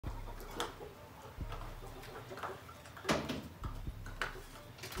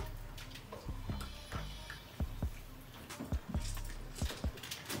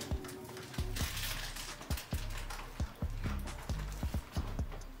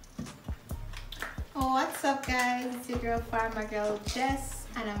What's up guys, it's your girl farmer girl Jess,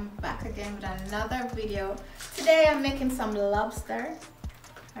 and I'm back again with another video. Today I'm making some lobster.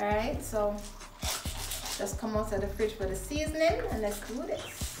 Alright, so just come out of the fridge for the seasoning and let's do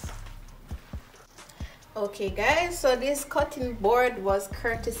this. Okay guys, so this cutting board was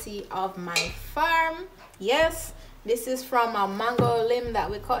courtesy of my farm. Yes, this is from a mango limb that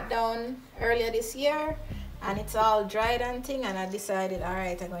we cut down earlier this year, and it's all dried and thing, and I decided, all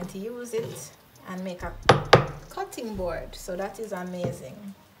right, I'm going to use it and make a cutting board. So that is amazing.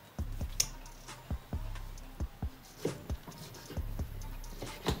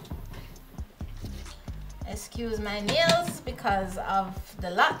 Excuse my nails because of the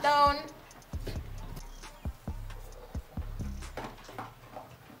lockdown.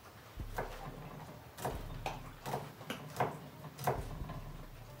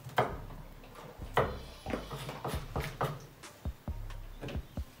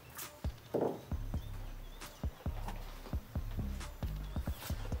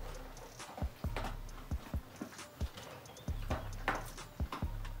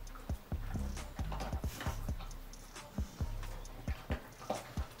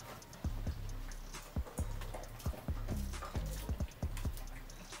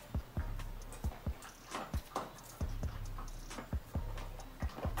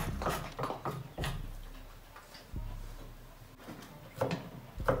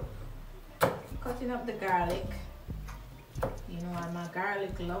 Cutting up the garlic. You know, I'm a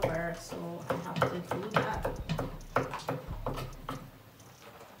garlic lover, so I have to do that.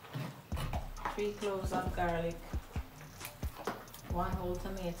 3 cloves of garlic, 1 whole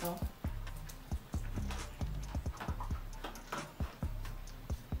tomato,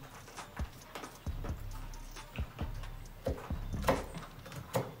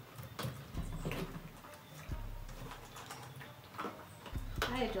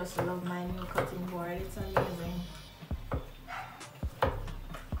 I just love my new cutting board, it's amazing.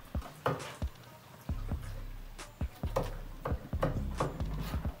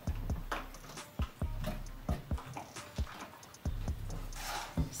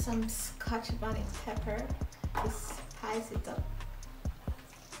 Some Scotch bonnet pepper to spice it up.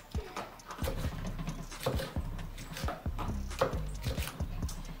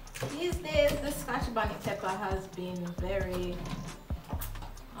 These days the Scotch bonnet pepper has been very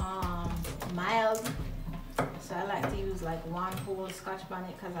mild, so I like to use like 1 whole Scotch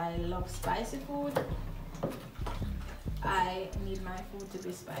bonnet because I love spicy food. I need my food to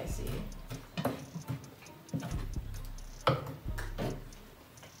be spicy.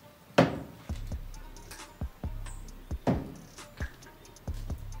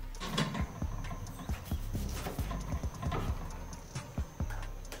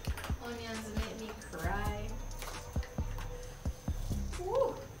 Onions make me cry.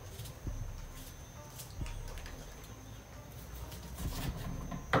 Woo.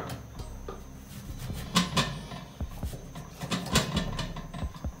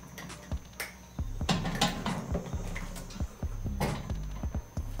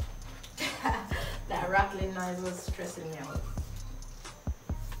 That rattling noise was stressing me out.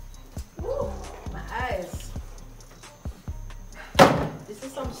 Woo, my eyes. This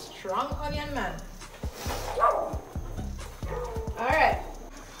is some strong onion, man. Alright.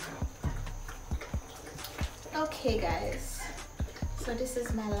 Okay guys, so this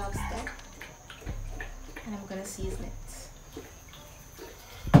is my lobster and I'm gonna season it.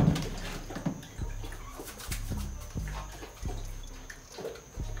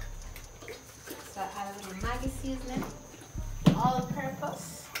 So I add a little Maggi seasoning, all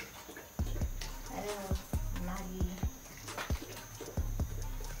purpose. A little Maggi.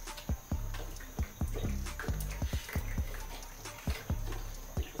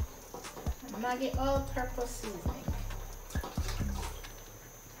 Maggi all-purpose seasoning.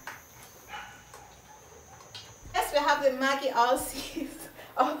 Yes, we have the Maggi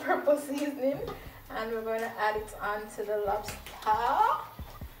all-purpose seasoning, and we're going to add it onto the lobster.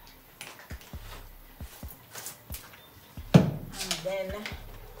 And then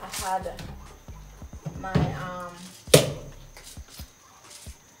I had my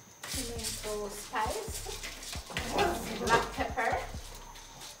tomato spice, black pepper.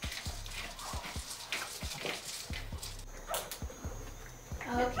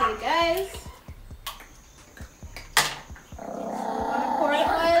 Okay guys, I'm gonna pour the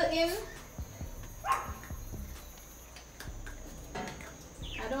oil in.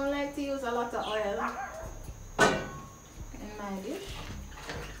 I don't like to use a lot of oil in my dish.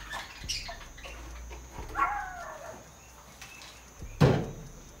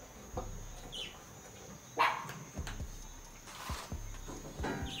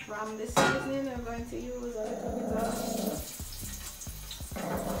 from the seasoning, we're going to use a little bit of.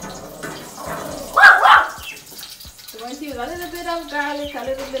 We're going to use a little bit of garlic, a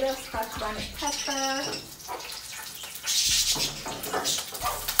little bit of scotch bonnet pepper.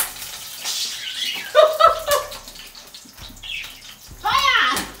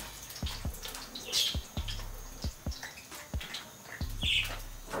 Fire!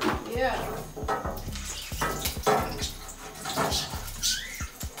 Yeah.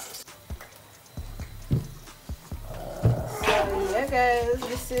 So yeah, guys,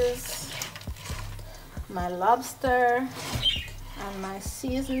 this is my lobster and my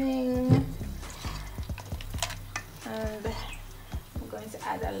seasoning, and I'm going to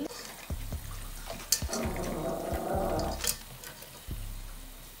add a little.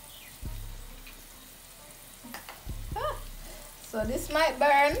 So this might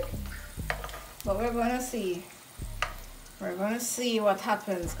burn, but we're gonna see. We're gonna see what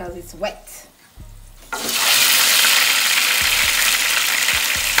happens because it's wet.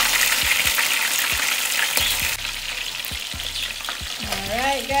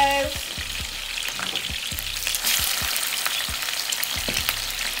 Alright, guys.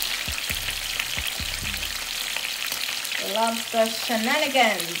 The lobster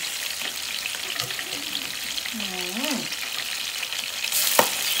shenanigans.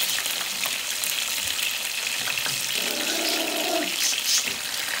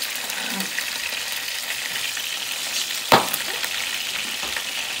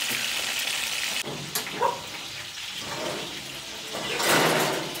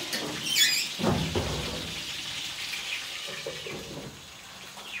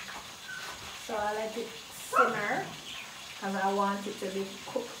 So I let it simmer because I want it to be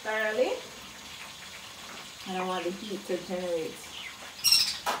cooked thoroughly. I don't want the heat to generate.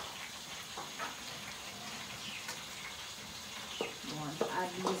 I want to add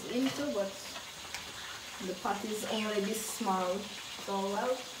these into, but the pot is only this small, so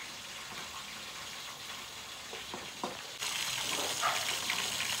well.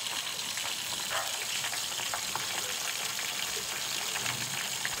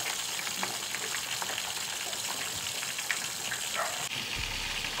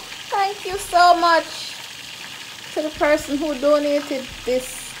 Thank you so much to the person who donated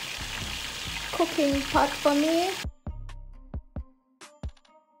this cooking pot for me.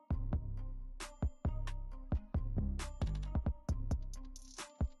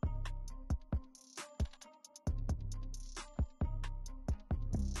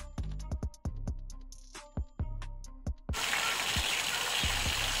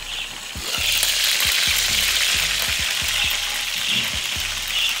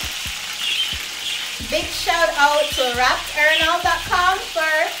 Big shout out to wrappedjournal.com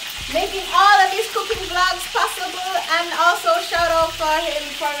for making all of these cooking vlogs possible, and also shout out for him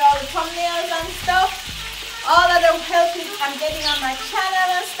for all the thumbnails and stuff, all of the help I'm getting on my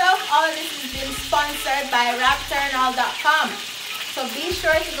channel and stuff. All of this has been sponsored by wrappedjournal.com, so be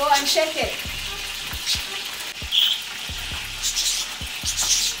sure to go and check it.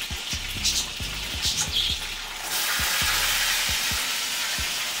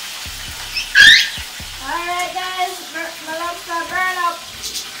 Alright guys, my lobster burn up.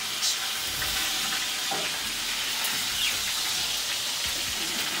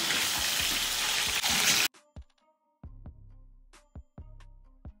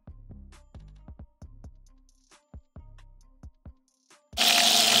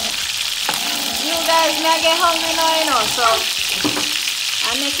 You guys may get hungry now, you know, so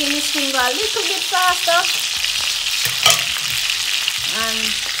I'm making this thing go a little bit faster. And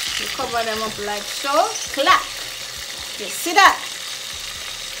you cover them up like so. Clap. You see that?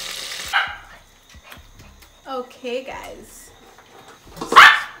 Okay, guys.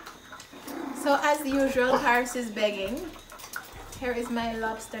 So as usual, Paris is begging. Here is my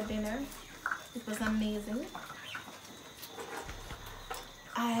lobster dinner. It was amazing.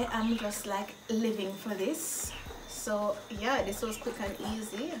 I am just like living for this. So yeah, this was quick and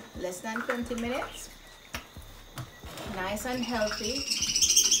easy. Less than 20 minutes. Nice and healthy.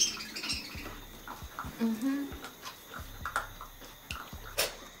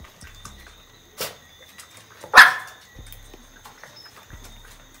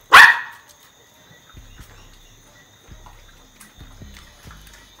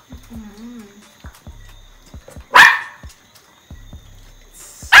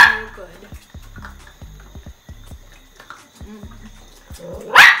 So good.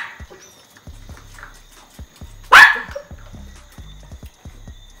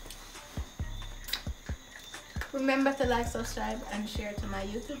 Remember to like, subscribe, and share to my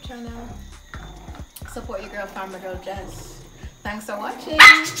YouTube channel. Support your girl, Farmer Girl Jazz. Thank Thanks for watching.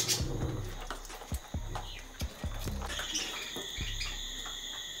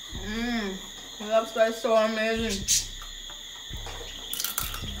 The lobster is so amazing.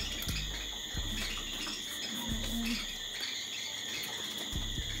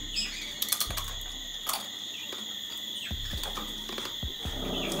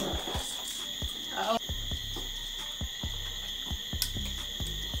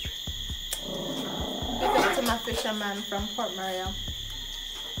 Big up to my fisherman from Port Maria.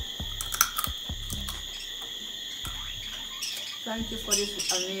 Thank you for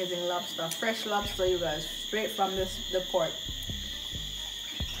this amazing lobster. Fresh lobster, you guys, straight from the port.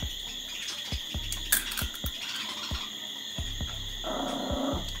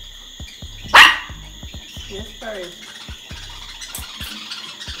 Yes, Paris.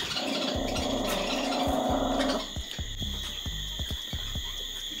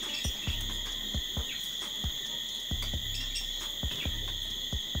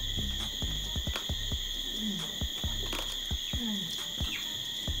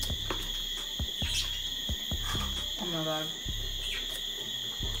 Oh my God.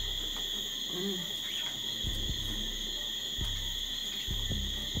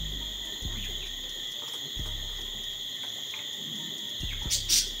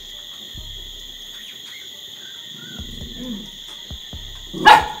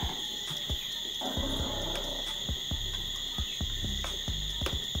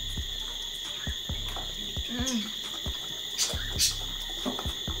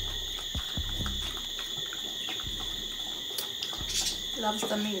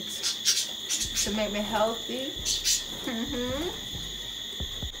 Lobster meat to make me healthy.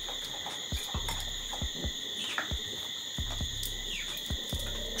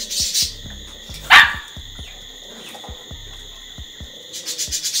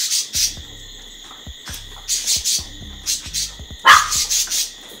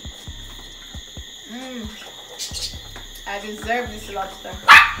 I deserve this lobster.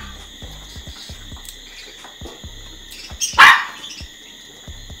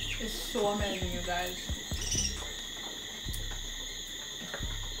 It's so amazing, you guys.